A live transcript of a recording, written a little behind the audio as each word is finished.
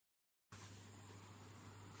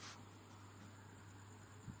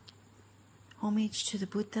Homage to the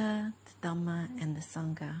Buddha, the Dhamma, and the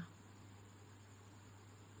Sangha.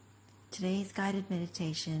 Today's guided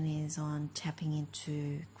meditation is on tapping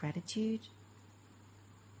into gratitude.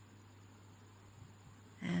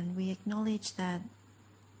 And we acknowledge that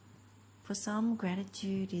for some,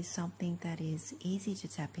 gratitude is something that is easy to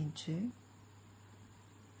tap into,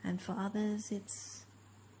 and for others, it's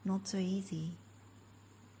not so easy.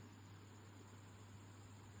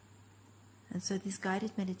 And so this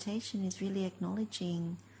guided meditation is really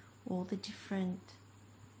acknowledging all the different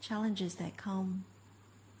challenges that come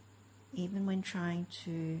even when trying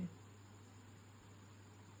to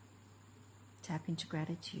tap into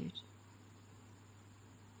gratitude.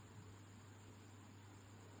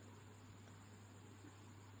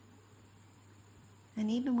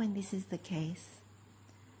 And even when this is the case,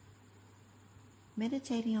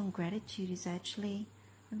 meditating on gratitude is actually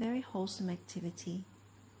a very wholesome activity.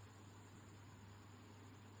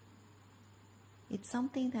 It's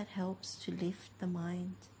something that helps to lift the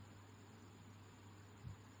mind,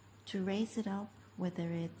 to raise it up, whether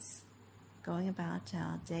it's going about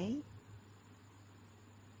our day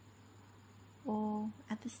or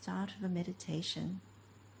at the start of a meditation,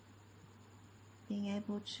 being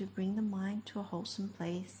able to bring the mind to a wholesome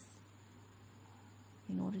place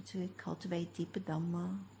in order to cultivate deeper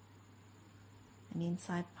Dhamma, an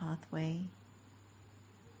insight pathway,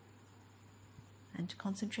 and to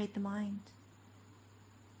concentrate the mind.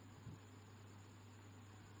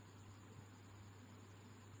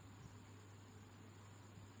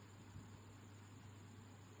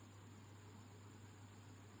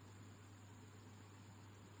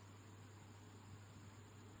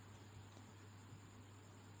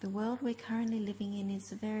 The world we're currently living in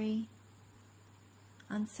is a very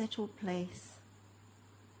unsettled place.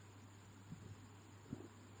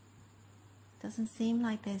 Doesn't seem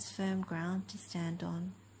like there's firm ground to stand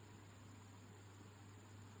on.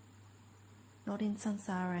 Not in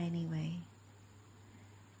samsara anyway.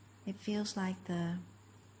 It feels like the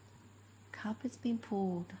cup has been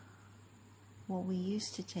pulled. What we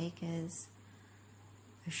used to take as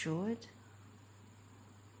assured,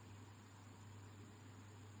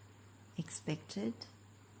 expected,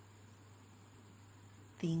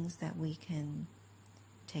 things that we can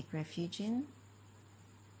take refuge in,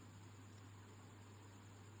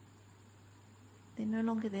 they're no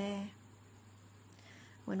longer there.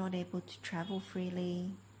 We're not able to travel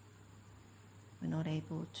freely. We're not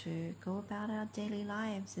able to go about our daily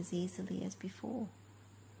lives as easily as before.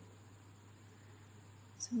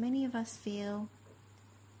 So many of us feel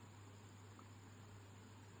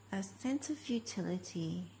a sense of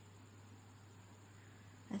futility,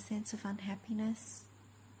 a sense of unhappiness,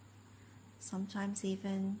 sometimes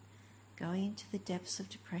even going into the depths of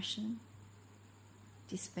depression,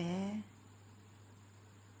 despair,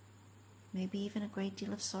 maybe even a great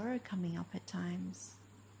deal of sorrow coming up at times.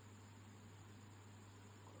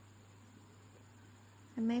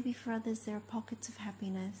 And maybe for others there are pockets of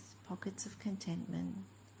happiness, pockets of contentment,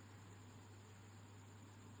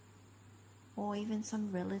 or even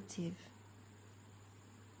some relative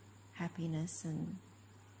happiness and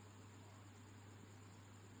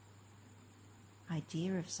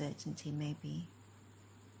idea of certainty maybe.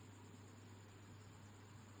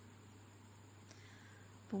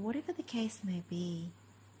 But whatever the case may be,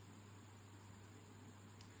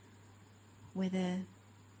 whether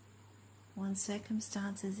one's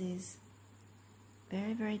circumstances is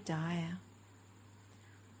very, very dire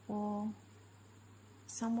or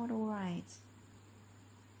somewhat alright,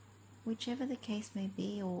 whichever the case may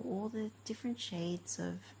be, or all the different shades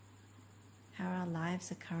of how our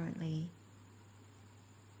lives are currently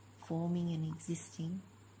forming and existing,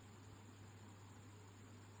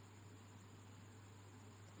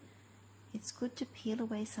 it's good to peel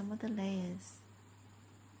away some of the layers.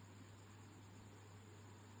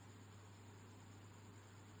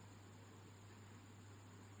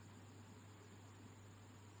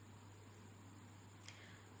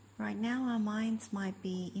 Right now our minds might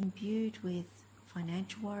be imbued with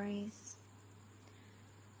financial worries,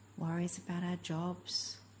 worries about our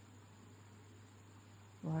jobs,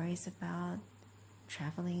 worries about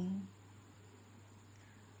traveling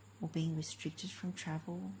or being restricted from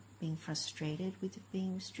travel, being frustrated with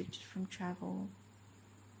being restricted from travel,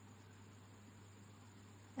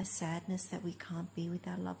 a sadness that we can't be with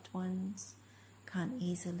our loved ones, can't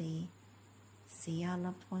easily see our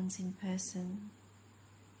loved ones in person,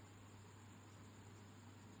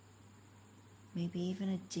 maybe even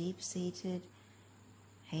a deep-seated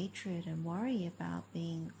hatred and worry about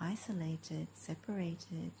being isolated,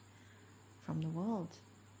 separated from the world,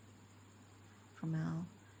 from our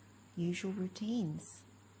usual routines.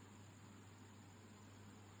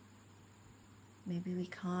 Maybe we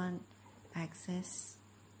can't access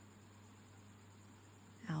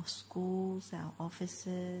our schools, our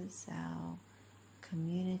offices, our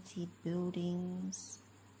community buildings,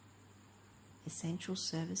 essential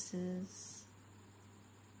services.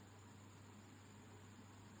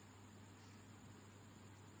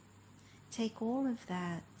 Take all of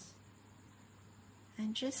that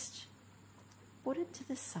and just put it to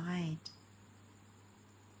the side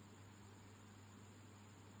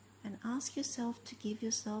and ask yourself to give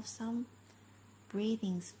yourself some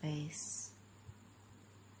breathing space,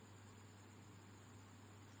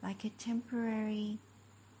 like a temporary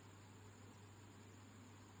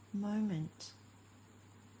moment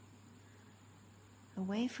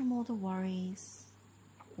away from all the worries,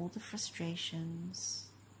 all the frustrations,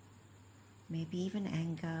 maybe even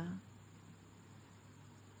anger,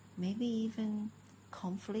 maybe even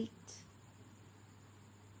conflict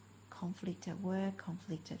at work,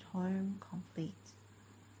 conflict at home, conflict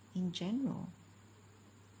in general.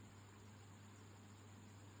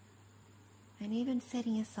 And even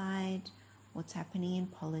setting aside what's happening in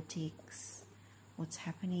politics, what's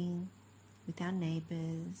happening with our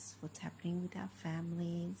neighbors, what's happening with our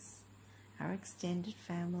families, our extended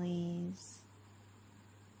families,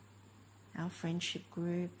 our friendship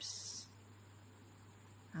groups,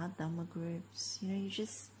 our Dhamma groups. You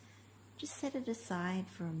just set it aside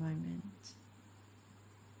for a moment.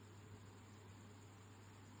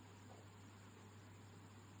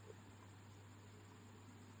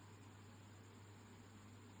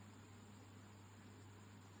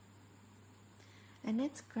 And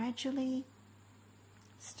let's gradually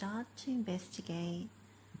start to investigate,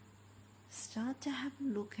 start to have a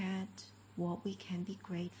look at what we can be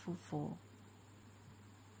grateful for.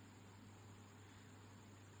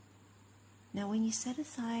 Now, when you set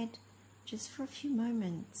aside just for a few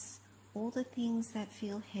moments all the things that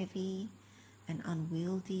feel heavy and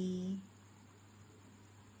unwieldy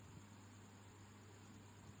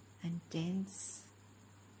and dense,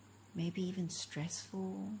 maybe even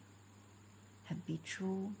stressful,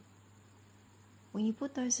 habitual, when you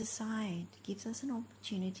put those aside, it gives us an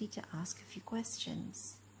opportunity to ask a few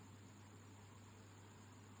questions.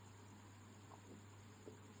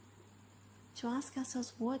 To ask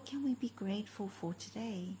ourselves, what can we be grateful for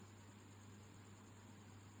today?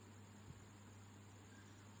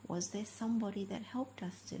 Was there somebody that helped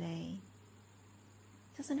us today?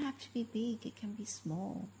 It doesn't have to be big, it can be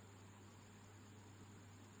small.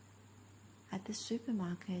 At the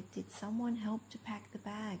supermarket, did someone help to pack the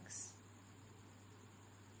bags?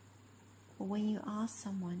 Or when you ask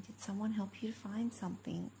someone, did someone help you to find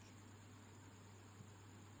something?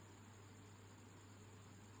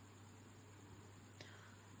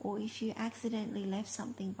 Or if you accidentally left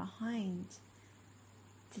something behind,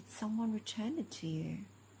 did someone return it to you?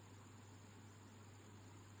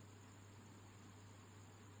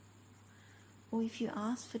 Or if you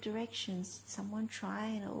asked for directions, did someone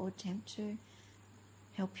try or attempt to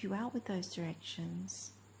help you out with those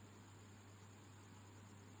directions?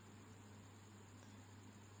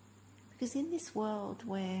 Because in this world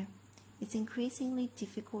where it's increasingly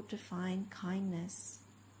difficult to find kindness,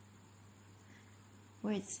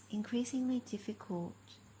 where it's increasingly difficult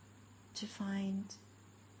to find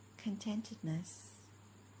contentedness,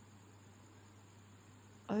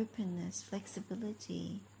 openness,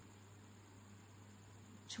 flexibility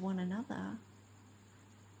to one another,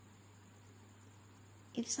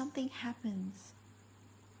 if something happens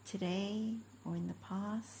today or in the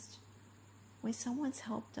past where someone's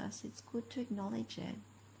helped us, it's good to acknowledge it,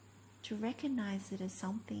 to recognize it as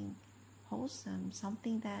something wholesome,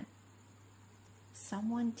 something that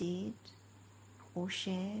someone did or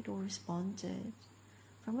shared or responded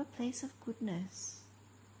from a place of goodness,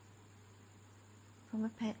 from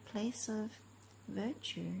a place of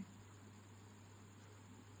virtue.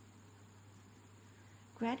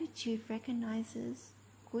 Gratitude recognizes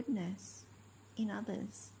goodness in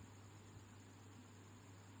others.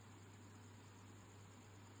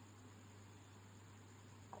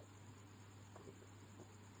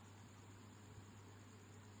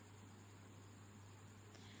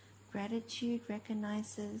 Gratitude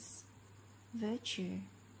recognizes virtue,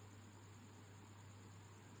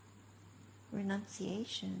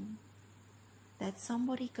 renunciation, that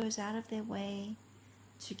somebody goes out of their way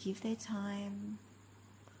to give their time,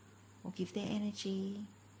 or give their energy,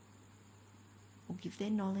 or give their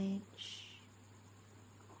knowledge,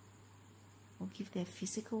 or give their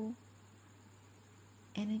physical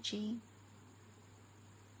energy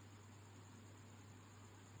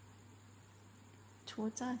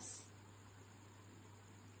towards us.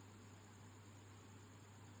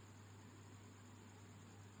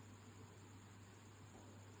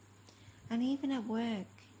 And even at work,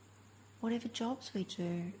 whatever jobs we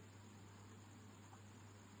do,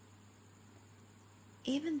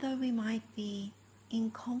 even though we might be in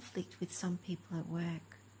conflict with some people at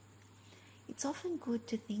work, it's often good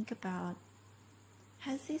to think about,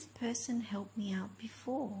 has this person helped me out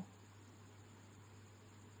before?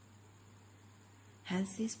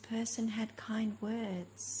 Has this person had kind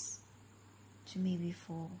words to me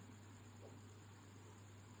before?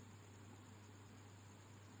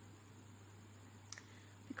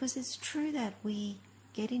 Because it's true that we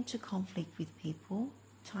get into conflict with people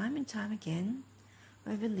time and time again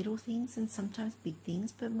over little things and sometimes big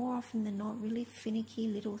things, but more often than not really finicky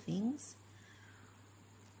little things.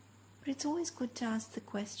 But it's always good to ask the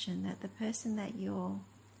question that the person that you're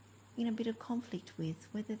in a bit of conflict with,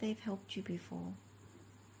 whether they've helped you before.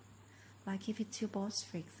 Like if it's your boss,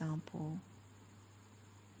 for example,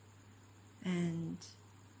 and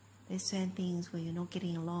there's certain things where you're not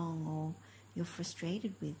getting along or you're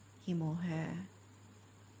frustrated with him or her.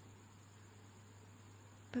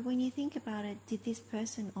 But when you think about it, did this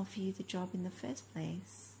person offer you the job in the first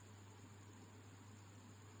place?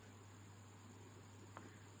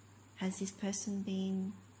 Has this person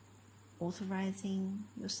been authorizing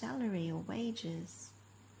your salary or wages?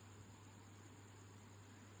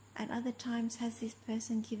 At other times, has this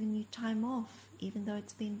person given you time off, even though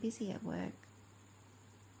it's been busy at work?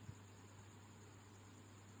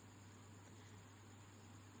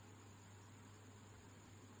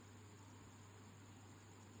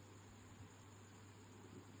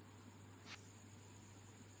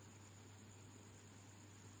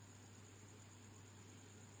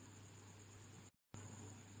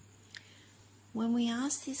 When we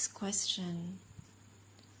ask this question,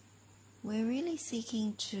 we're really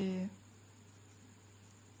seeking to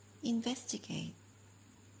investigate,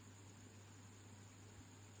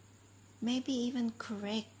 maybe even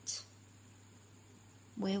correct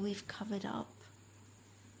where we've covered up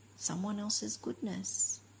someone else's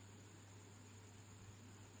goodness.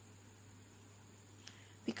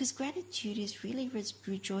 Because gratitude is really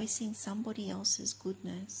rejoicing somebody else's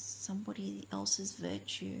goodness, somebody else's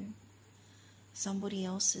virtue, somebody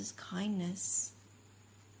else's kindness.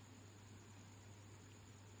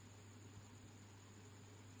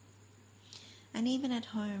 And even at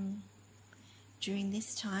home, during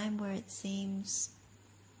this time where it seems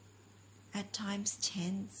at times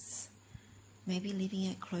tense, maybe living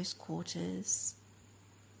at close quarters,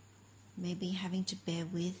 maybe having to bear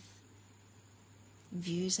with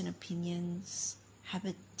views and opinions,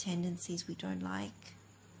 habit tendencies we don't like,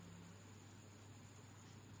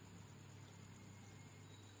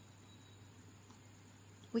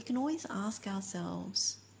 we can always ask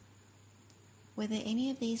ourselves whether any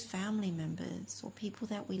of these family members or people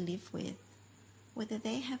that we live with, whether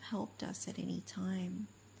they have helped us at any time,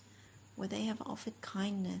 whether they have offered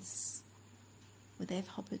kindness, whether they've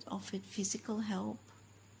offered physical help,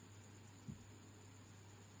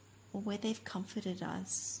 or where they've comforted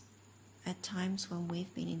us at times when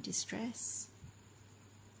we've been in distress.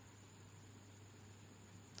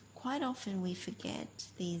 Quite often we forget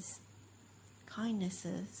these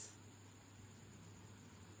kindnesses.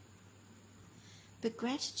 But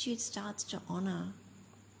gratitude starts to honor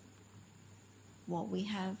what we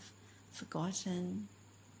have forgotten,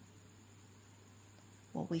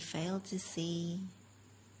 what we fail to see,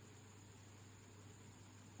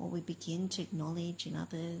 what we begin to acknowledge in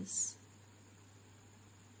others.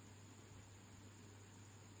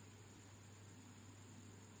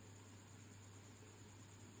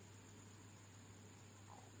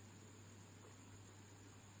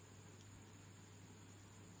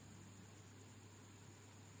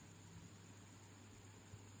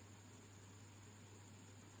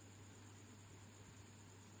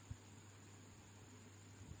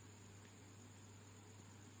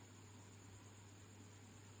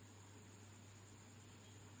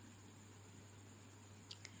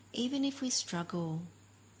 Even if we struggle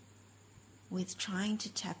with trying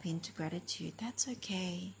to tap into gratitude, that's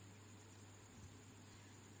okay.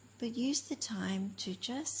 But use the time to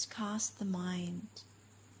just cast the mind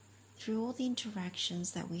through all the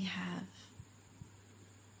interactions that we have.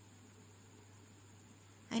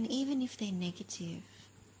 And even if they're negative,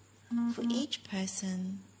 for each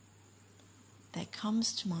person that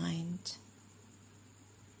comes to mind,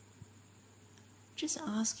 just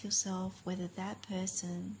ask yourself whether that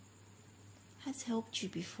person has helped you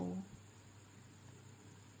before,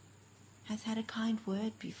 has had a kind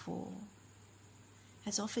word before,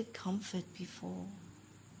 has offered comfort before,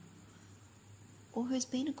 or who has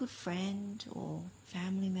been a good friend or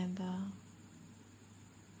family member,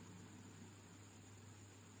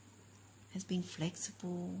 has been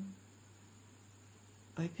flexible,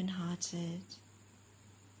 open-hearted,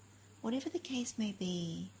 whatever the case may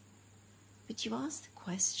be. But you ask the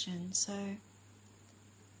question, so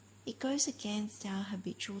it goes against our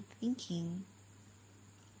habitual thinking.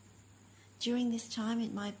 During this time,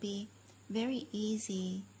 it might be very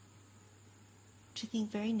easy to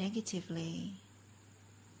think very negatively,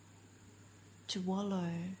 to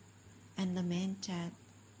wallow and lament at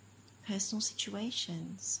personal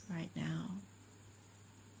situations right now.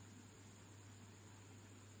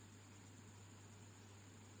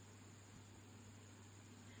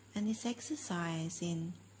 And this exercise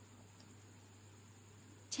in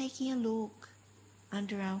taking a look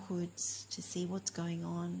under our hoods to see what's going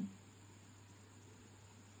on,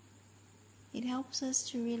 it helps us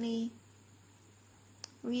to really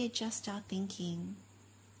readjust our thinking.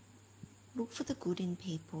 Look for the good in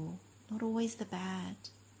people, not always the bad.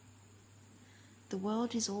 The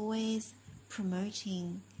world is always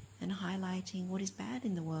promoting and highlighting what is bad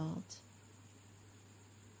in the world.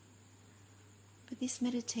 But this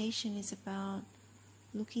meditation is about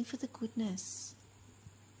looking for the goodness,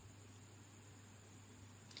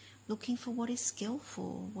 looking for what is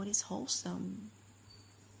skillful, what is wholesome,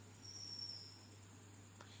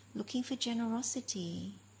 looking for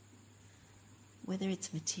generosity, whether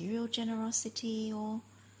it's material generosity or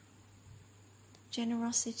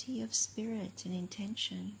generosity of spirit and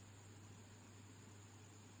intention.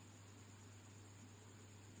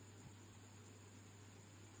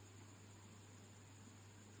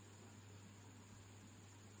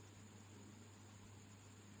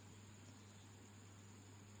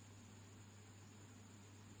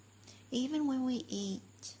 Even when we eat,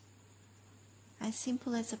 as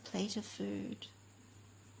simple as a plate of food,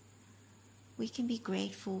 we can be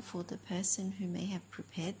grateful for the person who may have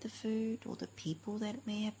prepared the food, or the people that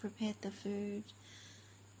may have prepared the food,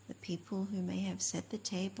 the people who may have set the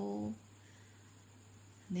table.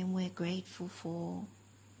 And then we're grateful for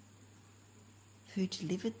who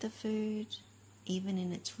delivered the food, even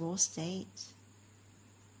in its raw state,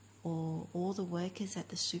 or all the workers at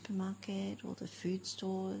the supermarket or the food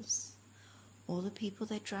stores, or the people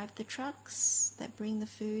that drive the trucks that bring the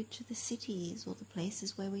food to the cities or the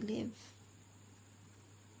places where we live.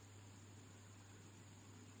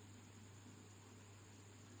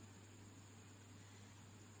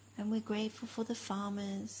 And we're grateful for the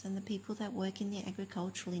farmers and the people that work in the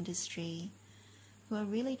agricultural industry, who are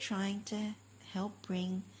really trying to help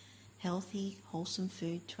bring healthy, wholesome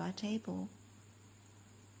food to our table.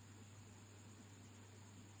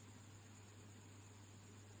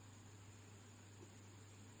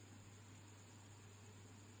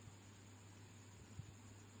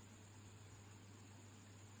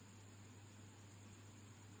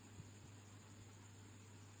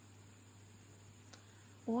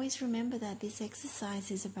 Always remember that this exercise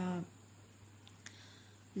is about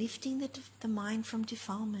lifting the mind from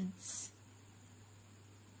defilements,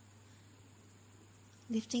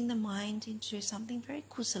 lifting the mind into something very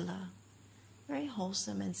kusala, very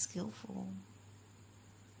wholesome and skillful.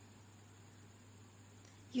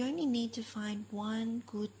 You only need to find one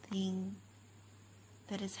good thing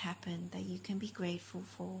that has happened that you can be grateful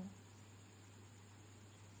for.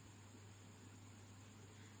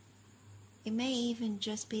 It may even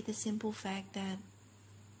just be the simple fact that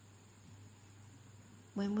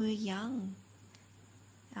when we were young,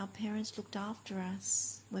 our parents looked after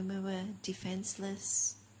us when we were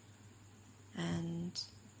defenseless and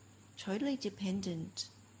totally dependent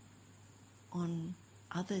on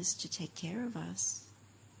others to take care of us.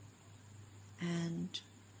 And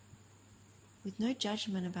with no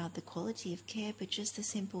judgment about the quality of care, but just the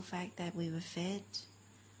simple fact that we were fed,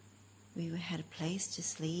 we had a place to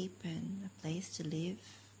sleep and a place to live,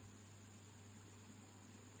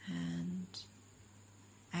 and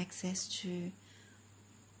access to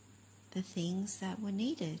the things that were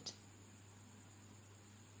needed.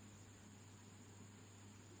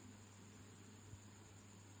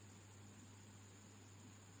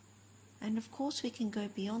 And of course we can go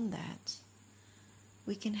beyond that.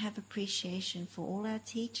 We can have appreciation for all our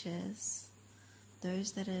teachers,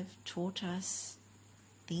 those that have taught us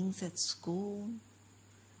things at school,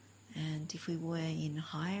 and if we were in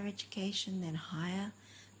higher education, then higher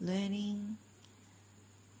learning,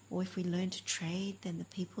 or if we learned a trade, then the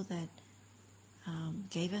people that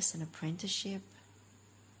gave us an apprenticeship.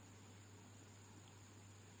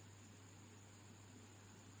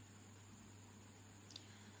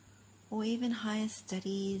 Or even higher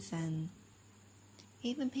studies, and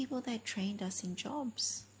even people that trained us in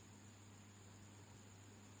jobs.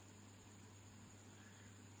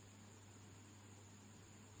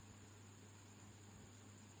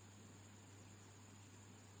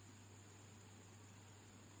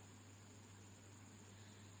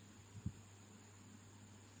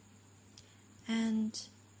 And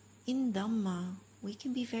in Dhamma, we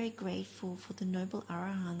can be very grateful for the noble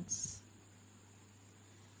arahants,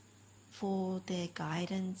 for their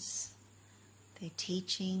guidance, their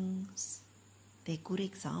teachings, their good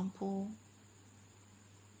example.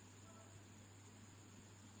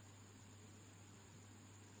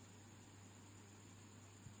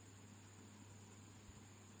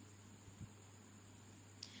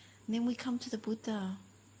 And then we come to the Buddha.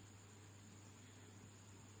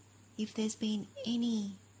 If there's been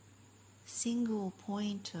any single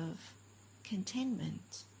point of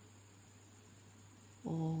contentment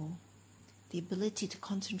or the ability to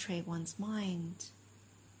concentrate one's mind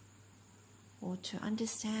or to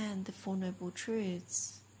understand the Four Noble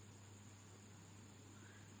Truths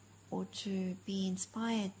or to be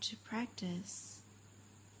inspired to practice,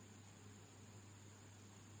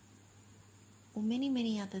 or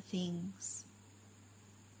many other things.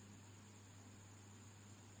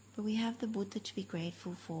 But we have the Buddha to be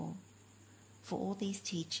grateful for all these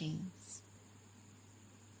teachings.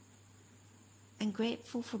 And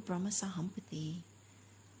grateful for Brahma Sahampati,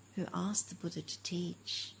 who asked the Buddha to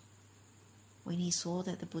teach when he saw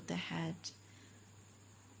that the Buddha had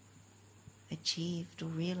achieved or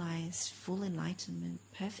realized full enlightenment,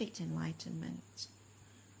 perfect enlightenment,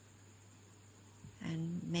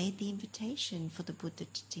 and made the invitation for the Buddha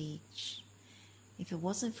to teach. If it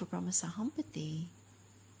wasn't for Brahma Sahampati,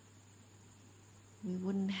 we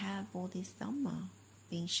wouldn't have all this Dhamma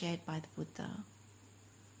being shared by the Buddha.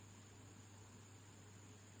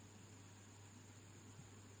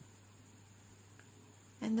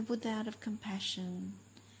 And the Buddha, out of compassion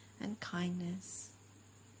and kindness,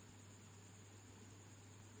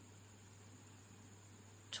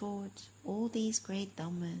 taught all these great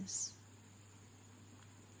Dhammas.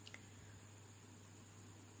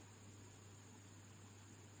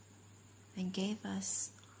 And gave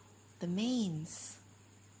us the means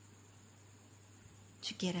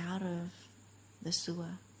to get out of the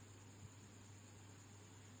sewer,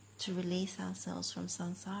 to release ourselves from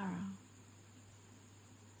samsara.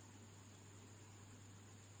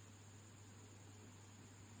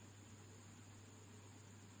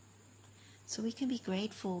 So we can be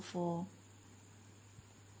grateful for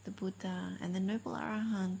the Buddha and the noble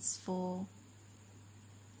arahants for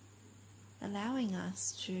allowing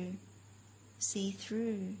us to see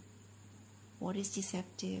through what is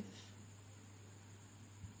deceptive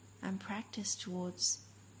and practice towards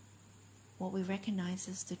what we recognize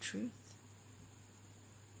as the truth.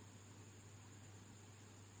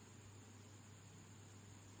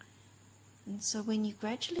 And so when you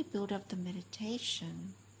gradually build up the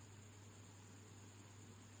meditation,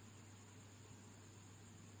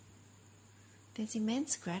 there's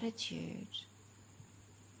immense gratitude.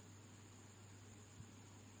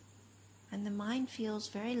 And the mind feels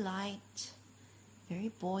very light, very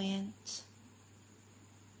buoyant,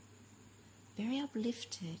 very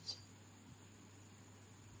uplifted.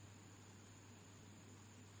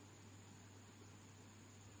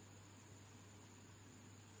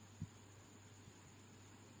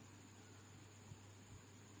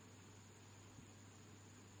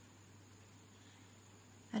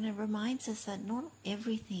 And it reminds us that not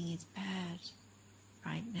everything is bad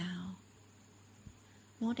right now.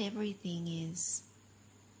 Not everything is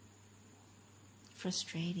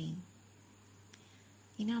frustrating.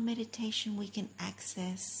 In our meditation, we can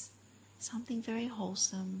access something very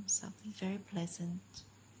wholesome, something very pleasant,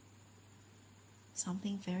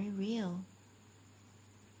 something very real.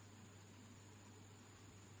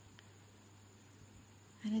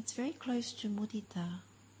 And it's very close to mudita,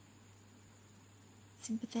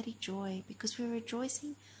 sympathetic joy, because we're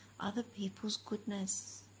rejoicing other people's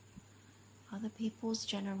goodness, other people's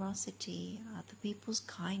generosity, other people's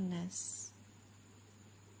kindness.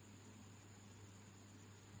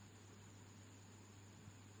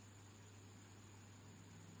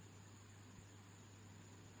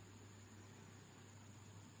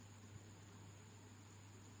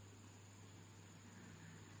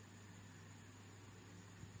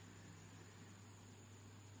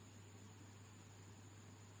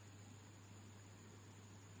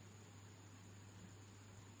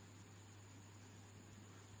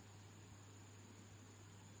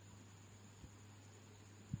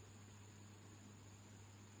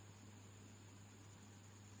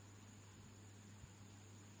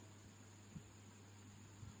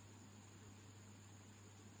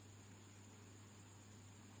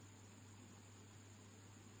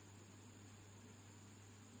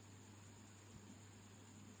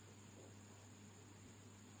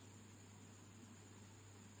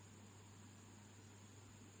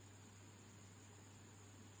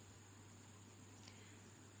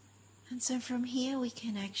 And so from here we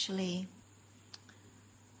can actually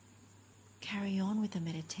carry on with the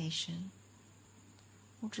meditation,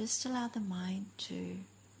 or just allow the mind to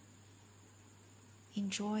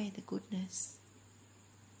enjoy the goodness,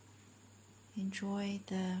 enjoy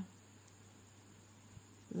the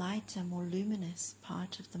lighter, more luminous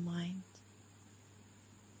part of the mind.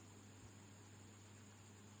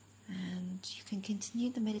 And you can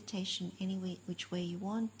continue the meditation which way you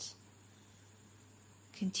want.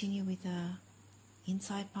 Continue with a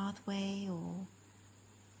inside pathway or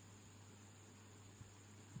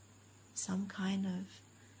some kind of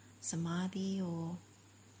samadhi or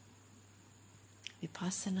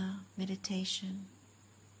vipassana meditation.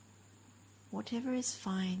 Whatever is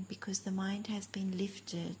fine, because the mind has been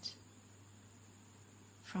lifted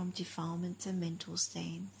from defilements and mental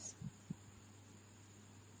stains.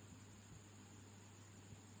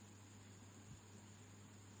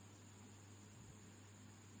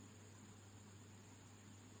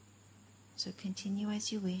 So continue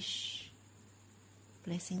as you wish.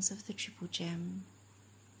 Blessings of the Triple Gem.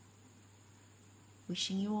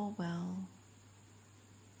 Wishing you all well.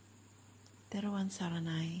 Theruwan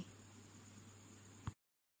saranai.